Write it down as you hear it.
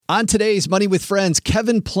On today's Money with Friends,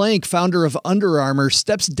 Kevin Plank, founder of Under Armour,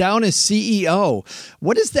 steps down as CEO.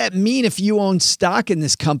 What does that mean if you own stock in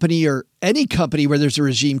this company or any company where there's a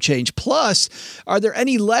regime change? Plus, are there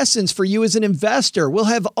any lessons for you as an investor? We'll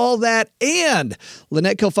have all that and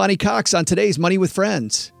Lynette Kilfani-Cox on today's Money with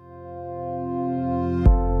Friends.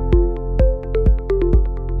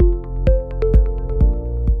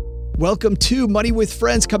 Welcome to Money with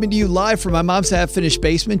Friends, coming to you live from my mom's half-finished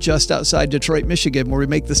basement just outside Detroit, Michigan, where we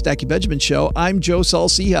make the Stacky Benjamin Show. I'm Joe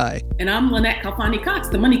Saul-Sehy. And I'm Lynette Kilfani-Cox,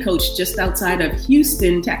 the money coach just outside of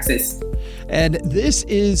Houston, Texas. And this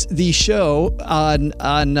is the show on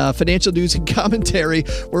financial news and commentary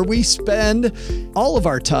where we spend all of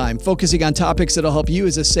our time focusing on topics that'll help you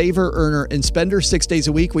as a saver, earner, and spender 6 days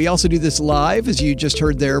a week. We also do this live, as you just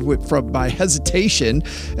heard there from my hesitation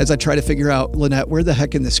as I try to figure out, Lynette, where the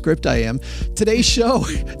heck in the script I am. Today's show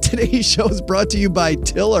is brought to you by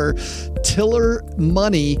Tiller. Tiller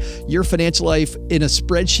Money, your financial life in a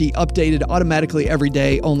spreadsheet, updated automatically every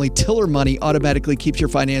day. Only Tiller Money automatically keeps your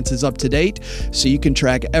finances up to date, so you can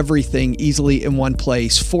track everything easily in one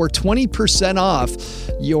place. For 20% off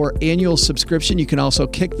your annual subscription, you can also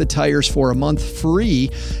kick the tires for a month free.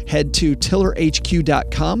 Head to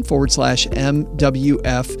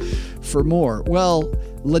tillerhq.com/MWF for more. Well,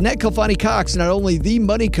 Lynette Kilfani-Cox, not only the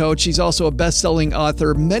money coach, she's also a best-selling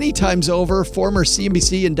author many times over, former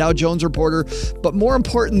CNBC and Dow Jones reporter. But more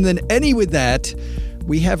important than any with that,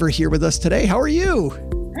 we have her here with us today. How are you?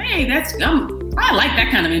 Hey, I like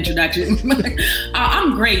that kind of introduction.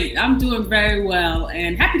 I'm great. I'm doing very well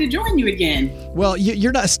and happy to join you again. Well,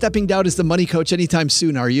 you're not stepping down as the money coach anytime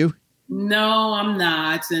soon, are you? No, I'm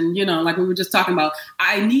not. And, like we were just talking about,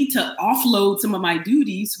 I need to offload some of my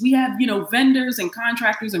duties. We have, vendors and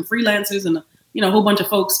contractors and freelancers and, a whole bunch of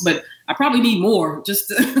folks, but I probably need more just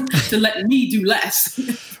to let me do less.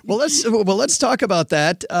 Well, let's talk about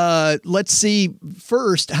that. Let's see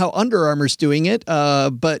first how Under Armour's doing it.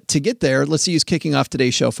 But to get there, let's see who's kicking off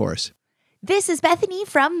today's show for us. This is Bethany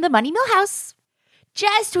from the Money Millhouse.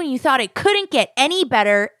 Just when you thought it couldn't get any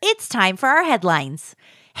better, it's time for our headlines.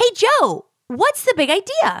 Hey, Joe, what's the big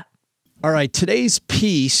idea? All right, today's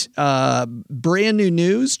piece, brand new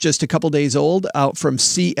news, just a couple days old, out from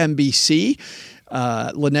CNBC,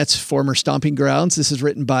 Lynette's former stomping grounds. This is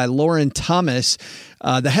written by Lauren Thomas.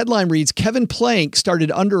 The headline reads, Kevin Plank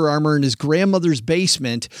started Under Armour in his grandmother's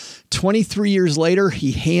basement. 23 years later,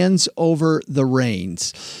 he hands over the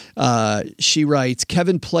reins. She writes,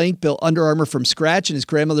 Kevin Plank built Under Armour from scratch in his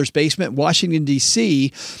grandmother's basement in Washington,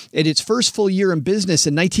 D.C. In its first full year in business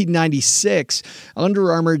in 1996,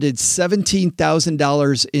 Under Armour did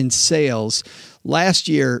 $17,000 in sales. Last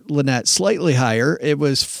year, Lynette, slightly higher. It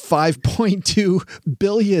was $5.2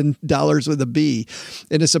 billion with a B.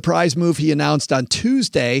 In a surprise move he announced on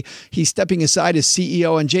Tuesday, he's stepping aside as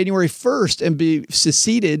CEO on January 1st and be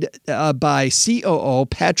succeeded by COO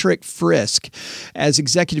Patrick Frisk. As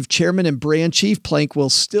executive chairman and brand chief, Plank will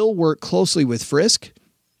still work closely with Frisk.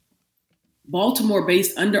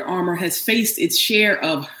 Baltimore-based Under Armour has faced its share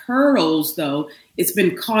of hurdles, though. It's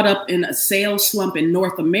been caught up in a sales slump in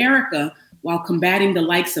North America while combating the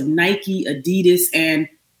likes of Nike, Adidas, and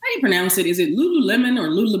how do you pronounce it? Is it Lululemon or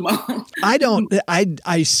Lululemon?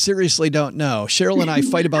 I seriously don't know. Cheryl and I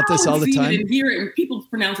fight about this all the time. And hear it, and people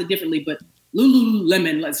pronounce it differently, but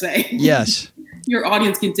Lululemon, let's say. Yes. Your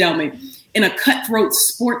audience can tell me. In a cutthroat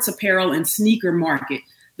sports apparel and sneaker market,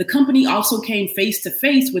 the company also came face to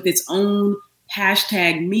face with its own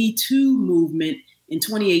 #MeToo movement in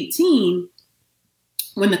 2018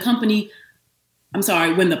 when the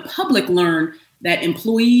public learned that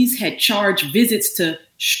employees had charged visits to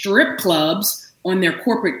strip clubs on their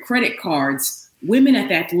corporate credit cards. Women at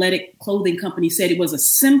the athletic clothing company said it was a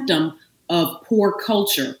symptom of poor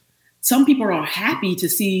culture. Some people are happy to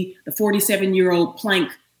see the 47-year-old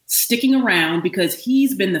Plank sticking around because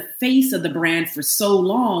he's been the face of the brand for so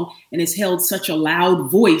long and has held such a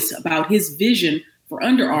loud voice about his vision for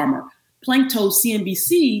Under Armour. Plank told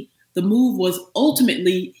CNBC the move was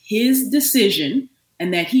ultimately his decision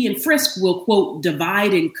and that he and Frisk will, quote,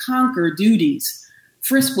 divide and conquer duties.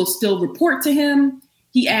 Frisk will still report to him.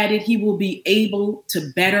 He added he will be able to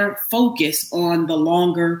better focus on the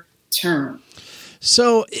longer term.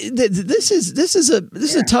 So this is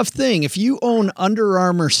a tough thing. If you own Under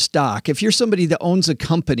Armour stock, if you're somebody that owns a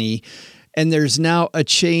company and there's now a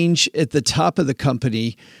change at the top of the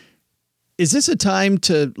company, is this a time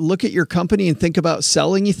to look at your company and think about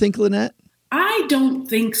selling, you think, Lynette? I don't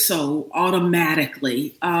think so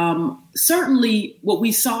automatically. Certainly what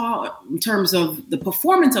we saw in terms of the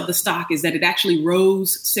performance of the stock is that it actually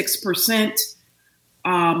rose 6%.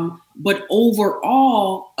 But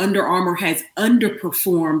overall, Under Armour has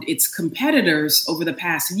underperformed its competitors over the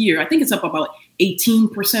past year. I think it's up about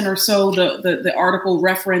 18% or so. The article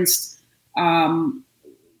referenced kind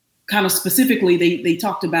of specifically, they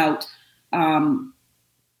talked about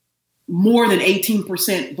more than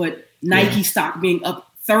 18%, but Nike stock being up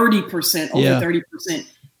 30%, over 30%.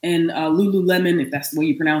 And Lululemon, if that's the way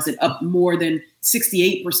you pronounce it, up more than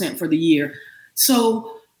 68% for the year.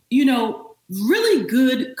 So, really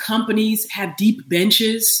good companies have deep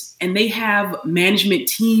benches and they have management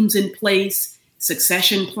teams in place,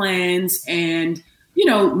 succession plans, and,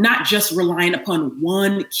 not just relying upon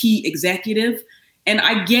one key executive. And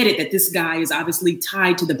I get it that this guy is obviously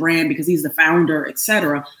tied to the brand because he's the founder, et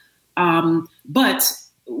cetera. But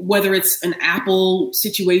whether it's an Apple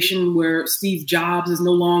situation where Steve Jobs is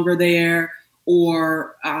no longer there,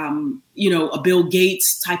 or, a Bill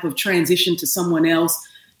Gates type of transition to someone else,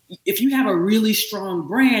 if you have a really strong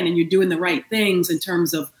brand and you're doing the right things in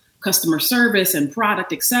terms of customer service and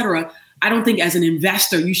product, et cetera, I don't think as an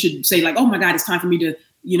investor, you should say like, oh my God, it's time for me to,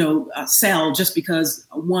 sell just because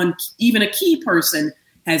even a key person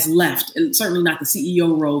has left, and certainly not the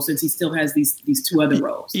CEO role since he still has these two other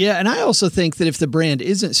roles. Yeah. And I also think that if the brand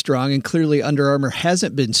isn't strong, and clearly Under Armour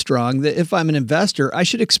hasn't been strong, that if I'm an investor, I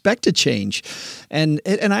should expect a change. And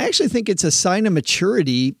I actually think it's a sign of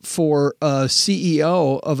maturity for a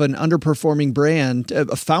CEO of an underperforming brand,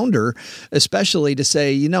 a founder, especially, to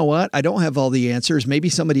say, you know what, I don't have all the answers. Maybe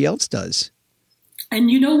somebody else does.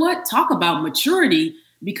 And you know what? Talk about maturity,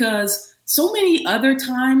 because so many other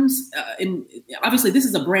times, and obviously this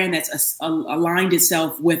is a brand that's aligned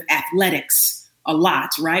itself with athletics a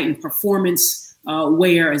lot, right? And performance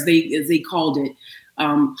wear, as they called it.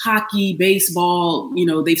 Hockey, baseball,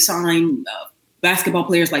 they've signed basketball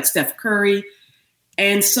players like Steph Curry.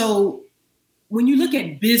 And so when you look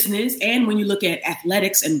at business and when you look at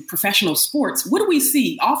athletics and professional sports, what do we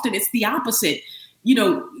see? Often it's the opposite.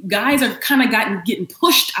 Guys are kind of getting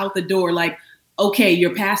pushed out the door like, okay,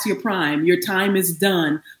 you're past your prime, your time is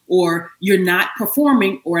done, or you're not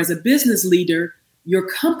performing, or as a business leader, your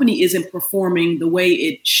company isn't performing the way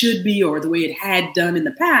it should be or the way it had done in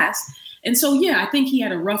the past. And so, I think he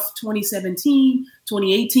had a rough 2017,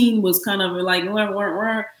 2018 was kind of like,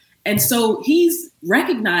 and so he's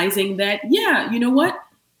recognizing that, you know what,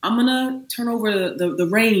 I'm going to turn over the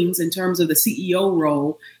reins in terms of the CEO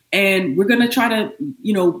role. And we're going to try to,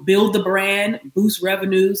 build the brand, boost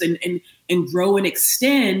revenues, and grow and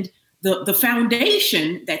extend the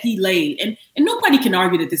foundation that he laid. And nobody can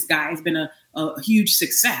argue that this guy has been a huge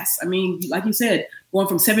success. I mean, like you said, going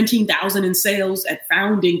from 17,000 in sales at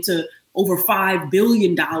founding to over $5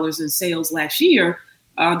 billion in sales last year,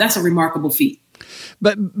 that's a remarkable feat.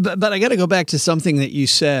 But I got to go back to something that you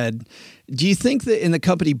said. Do you think that in the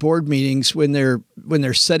company board meetings, when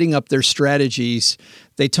they're setting up their strategies,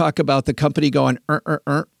 they talk about the company going,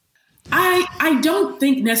 I don't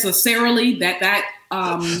think necessarily that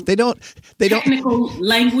they don't technical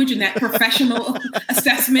language and that professional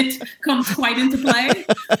assessment comes quite into play,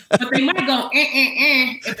 but they might go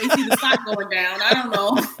if they see the stock going down. I don't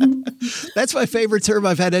know. That's my favorite term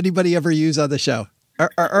I've had anybody ever use on the show.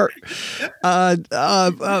 But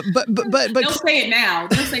they'll say it now.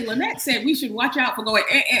 They'll say Lynette said we should watch out for going.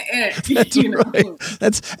 That's right.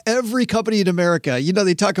 That's every company in America.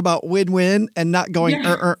 They talk about win-win and not going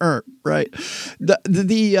right.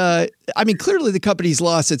 I mean, clearly the company's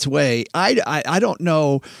lost its way. I don't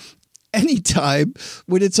know any time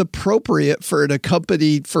when it's appropriate for a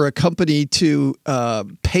company to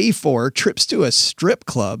pay for trips to a strip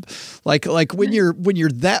club, like when you're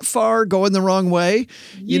that far going the wrong way.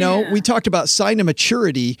 We talked about sign of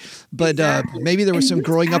maturity, but maybe there was some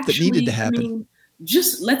growing up that needed to happen.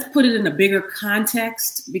 Just let's put it in a bigger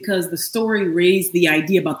context, because the story raised the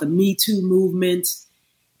idea about the Me Too movement,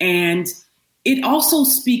 and it also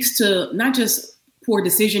speaks to not just poor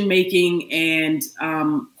decision-making and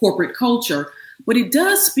corporate culture, but it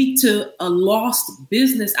does speak to a lost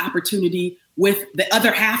business opportunity with the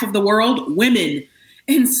other half of the world, women.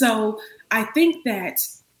 And so I think that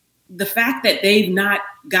the fact that they've not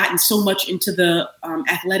gotten so much into the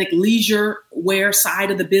athletic leisure wear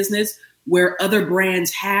side of the business where other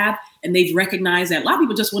brands have, and they've recognized that a lot of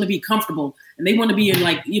people just want to be comfortable and they want to be in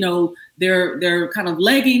their kind of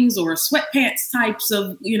leggings or sweatpants types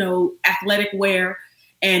of, athletic wear,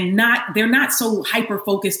 and they're not so hyper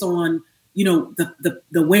focused on, the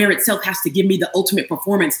wear itself has to give me the ultimate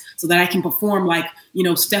performance so that I can perform like,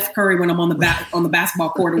 Steph Curry when I'm on the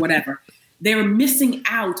basketball court or whatever. They're missing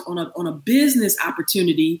out on a business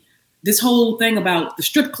opportunity. This whole thing about the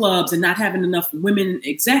strip clubs and not having enough women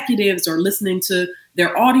executives or listening to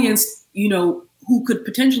their audience, who could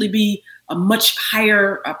potentially be a much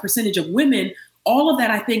higher percentage of women. All of that,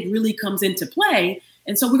 I think, really comes into play.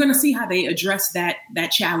 And so we're going to see how they address that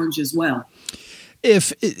challenge as well.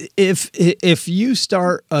 If you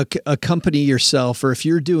start a company yourself, or if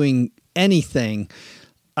you're doing anything,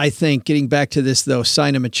 I think getting back to this, though,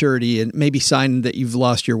 sign of maturity, and maybe sign that you've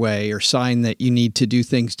lost your way or sign that you need to do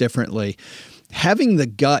things differently, having the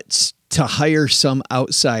guts to hire some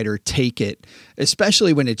outsider, take it,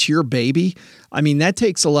 especially when it's your baby. I mean, that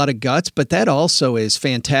takes a lot of guts, but that also is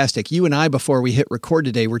fantastic. You and I, before we hit record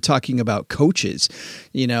today, we're talking about coaches,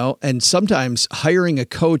 and sometimes hiring a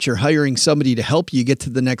coach or hiring somebody to help you get to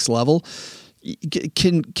the next level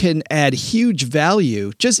can add huge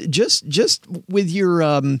value just with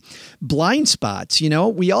your blind spots.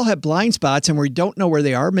 We all have blind spots and we don't know where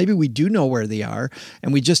they are. Maybe we do know where they are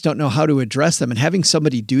and we just don't know how to address them. And having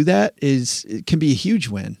somebody do that can be a huge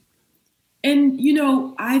win. And,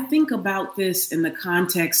 I think about this in the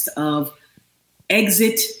context of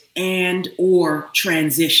exit and or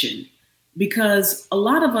transition, because a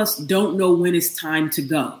lot of us don't know when it's time to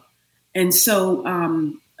go. And so,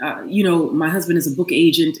 my husband is a book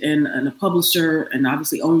agent and a publisher and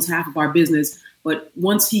obviously owns half of our business. But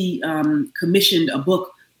once he commissioned a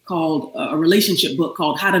book called a relationship book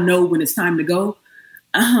called How to Know When It's Time to Go.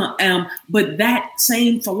 But that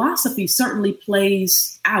same philosophy certainly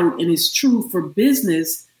plays out and is true for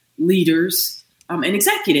business leaders and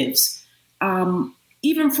executives.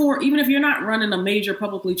 Even if you're not running a major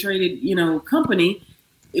publicly traded, company,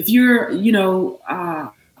 if you're,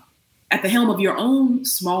 at the helm of your own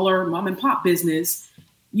smaller mom and pop business,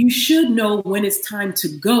 you should know when it's time to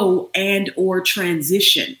go and or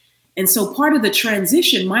transition. And so part of the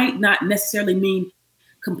transition might not necessarily mean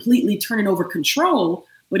completely turning over control,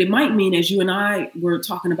 but it might mean, as you and I were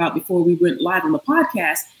talking about before we went live on the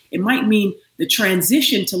podcast, it might mean the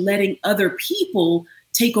transition to letting other people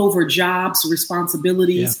take over jobs,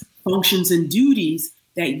 responsibilities, functions, and duties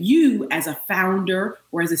that you as a founder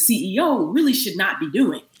or as a CEO really should not be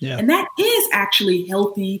doing. Yeah. And that is actually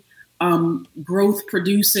healthy, growth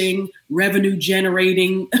producing, revenue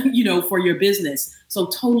generating, for your business. So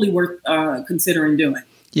totally worth considering doing.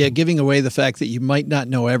 Yeah. Giving away the fact that you might not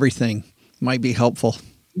know everything might be helpful.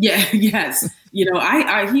 Yeah. Yes.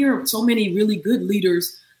 I hear so many really good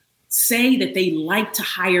leaders say that they like to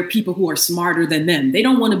hire people who are smarter than them. They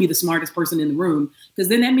don't want to be the smartest person in the room, because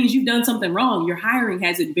then that means you've done something wrong. Your hiring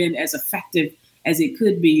hasn't been as effective as it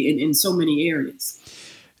could be in so many areas.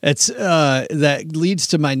 That leads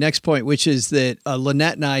to my next point, which is that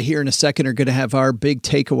Lynette and I here in a second are going to have our big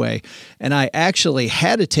takeaway. And I actually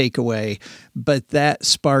had a takeaway, but that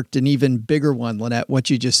sparked an even bigger one, Lynette, what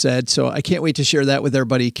you just said. So I can't wait to share that with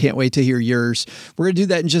everybody. Can't wait to hear yours. We're going to do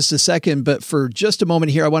that in just a second. But for just a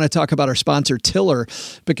moment here, I want to talk about our sponsor, Tiller,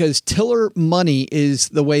 because Tiller Money is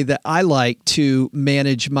the way that I like to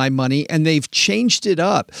manage my money. And they've changed it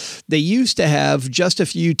up. They used to have just a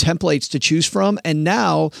few templates to choose from. And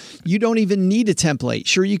now you don't even need a template.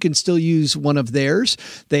 Sure, you can still use one of theirs.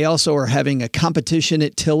 They also are having a competition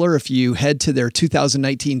at Tiller. If you head to their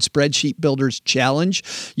 2019 Spreadsheet Builders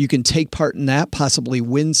Challenge, you can take part in that, possibly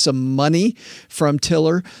win some money from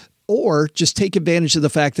Tiller, or just take advantage of the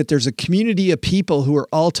fact that there's a community of people who are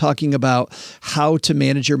all talking about how to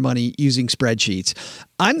manage your money using spreadsheets.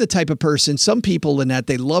 I'm the type of person, some people, Lynette,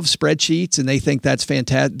 they love spreadsheets and they think that's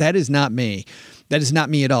fantastic. That is not me. That is not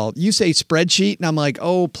me at all. You say spreadsheet and I'm like,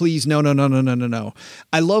 oh, please, no.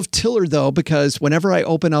 I love Tiller, though, because whenever I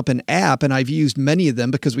open up an app, and I've used many of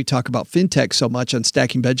them because we talk about fintech so much on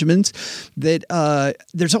Stacking Benjamins, that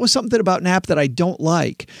there's always something about an app that I don't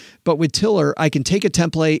like. But with Tiller, I can take a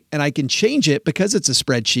template and I can change it because it's a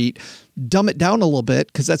spreadsheet, dumb it down a little bit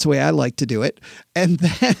because that's the way I like to do it. And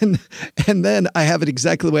then I have it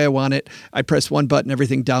exactly the way I want it. I press one button,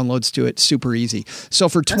 everything downloads to it. Super easy. So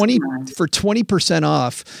for 20%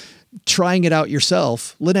 off, trying it out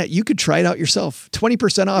yourself, Lynette, you could try it out yourself.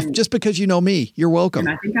 20% off just because you know me. You're welcome.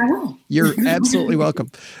 And I think I will. You're absolutely welcome.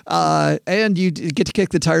 And you get to kick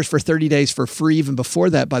the tires for 30 days for free. Even before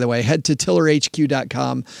that, by the way, head to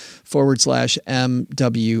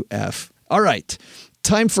tillerhq.com/MWF. All right.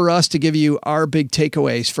 Time for us to give you our big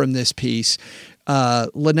takeaways from this piece.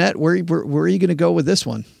 Lynette, where are you going to go with this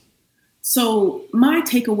one? So my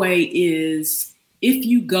takeaway is, if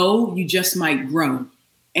you go, you just might grow.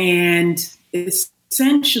 And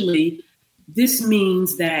essentially, this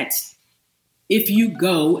means that if you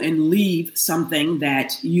go and leave something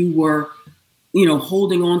that you were,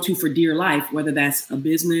 holding on to for dear life, whether that's a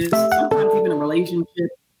business, sometimes even a relationship,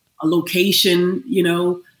 a location,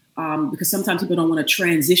 because sometimes people don't want to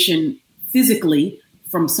transition physically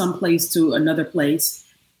from some place to another place.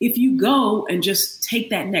 if you go and just take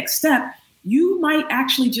that next step, you might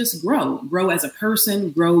actually just grow as a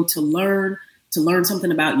person, grow to learn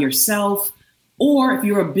something about yourself. Or if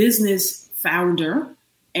you're a business founder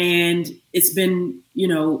and it's been,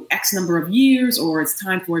 X number of years, or it's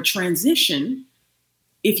time for a transition,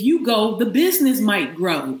 if you go, the business might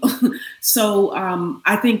grow. So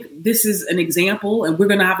I think this is an example, and we're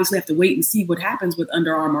going to obviously have to wait and see what happens with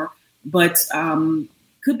Under Armour, but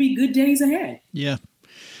could be good days ahead. Yeah.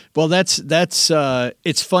 Well, that's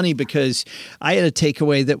it's funny because I had a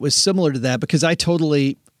takeaway that was similar to that, because I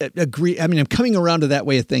totally agree. I mean, I'm coming around to that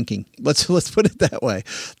way of thinking. Let's put it that way,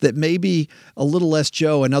 that maybe a little less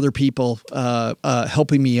Joe and other people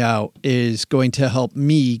helping me out is going to help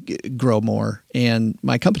me grow more and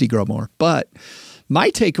my company grow more. But my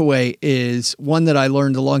takeaway is one that I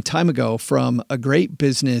learned a long time ago from a great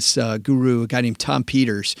business guru, a guy named Tom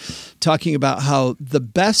Peters, talking about how the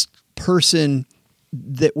best person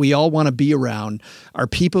that we all want to be around are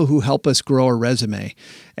people who help us grow our resume.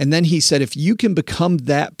 And then he said, if you can become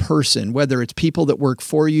that person, whether it's people that work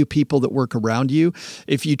for you, people that work around you,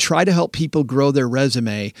 if you try to help people grow their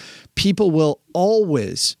resume, people will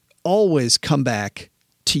always come back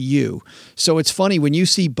to you. So it's funny when you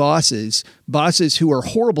see bosses who are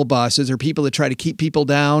horrible bosses, or people that try to keep people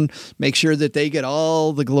down, make sure that they get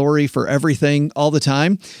all the glory for everything all the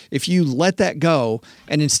time. If you let that go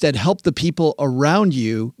and instead help the people around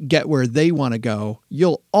you get where they want to go,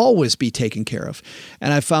 you'll always be taken care of.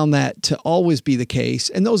 And I found that to always be the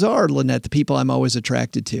case. And those are, Lynette, the people I'm always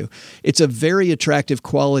attracted to. It's a very attractive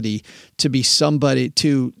quality to be somebody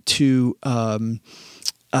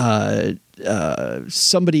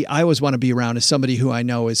somebody I always want to be around is somebody who I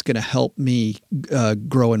know is going to help me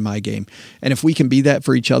grow in my game. And if we can be that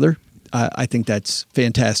for each other, I think that's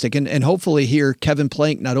fantastic. And hopefully here, Kevin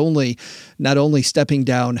Plank not only stepping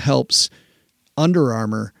down helps Under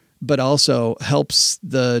Armour, but also helps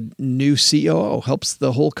the new COO, helps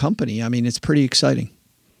the whole company. I mean, it's pretty exciting.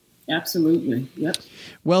 Absolutely. Yep.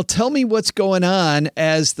 Well, tell me what's going on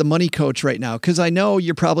as the money coach right now, because I know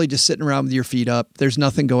you're probably just sitting around with your feet up. There's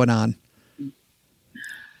nothing going on.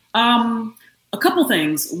 A couple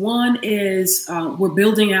things. One is we're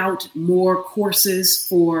building out more courses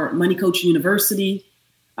for Money Coach University.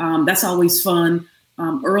 That's always fun.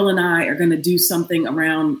 Earl and I are going to do something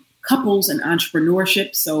around couples and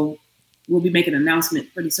entrepreneurship. So we'll be making an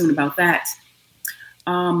announcement pretty soon about that.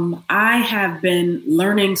 I have been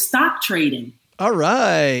learning stock trading. All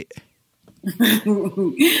right.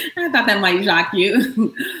 I thought that might shock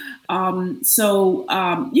you. I've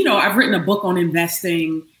written a book on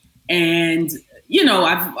investing, and,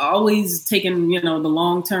 I've always taken, the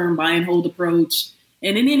long-term buy and hold approach.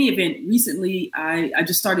 And in any event, recently, I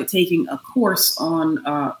just started taking a course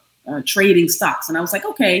on trading stocks. And I was like,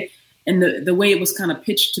 okay. And the way it was kind of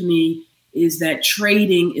pitched to me is that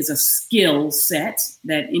trading is a skill set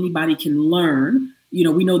that anybody can learn.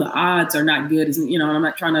 We know the odds are not good. I'm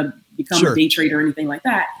not trying to become a day trader or anything like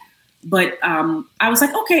that. But I was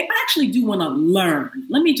like, okay, I actually do want to learn.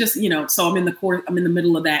 Let me just, so I'm in the course, I'm in the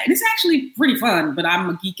middle of that. And it's actually pretty fun, but I'm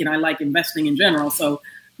a geek and I like investing in general. So,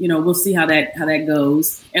 we'll see how that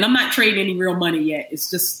goes. And I'm not trading any real money yet. It's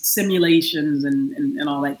just simulations and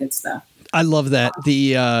all that good stuff. I love that.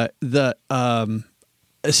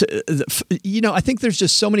 I think there's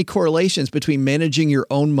just so many correlations between managing your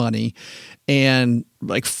own money and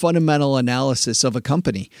like fundamental analysis of a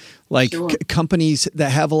company, like companies that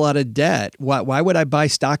have a lot of debt. Why would I buy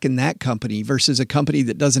stock in that company versus a company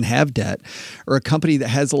that doesn't have debt, or a company that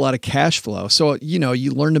has a lot of cash flow? So, you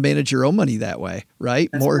learn to manage your own money that way, right?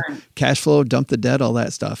 That's More right. Cash flow, dump the debt, all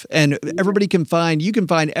that stuff. And everybody can find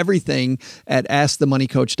everything at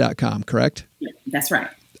askthemoneycoach.com, correct? Yeah, that's right.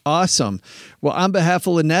 Awesome. Well, on behalf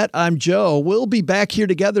of Lynette, I'm Joe. We'll be back here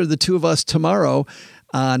together, the two of us, tomorrow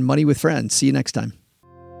on Money with Friends. See you next time.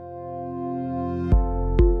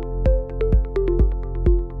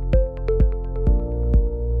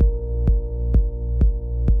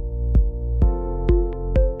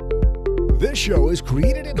 This show is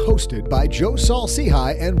created and hosted by Joe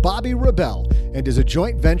Saul-Sehy and Bobby Rebell, and is a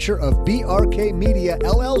joint venture of BRK Media,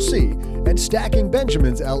 LLC and Stacking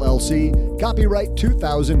Benjamins, LLC, copyright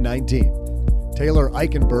 2019. Taylor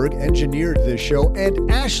Eichenberg engineered this show,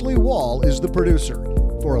 and Ashley Wall is the producer.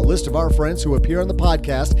 For a list of our friends who appear on the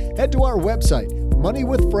podcast, head to our website,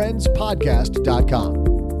 moneywithfriendspodcast.com.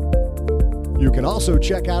 You can also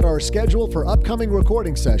check out our schedule for upcoming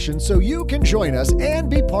recording sessions so you can join us and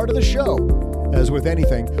be part of the show. As with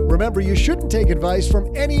anything, remember you shouldn't take advice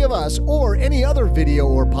from any of us or any other video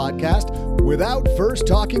or podcast without first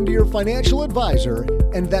talking to your financial advisor,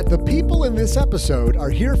 and that the people in this episode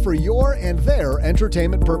are here for your and their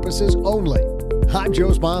entertainment purposes only. I'm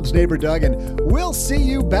Joe's mom's neighbor Doug, and we'll see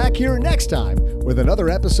you back here next time with another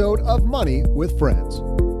episode of Money with Friends.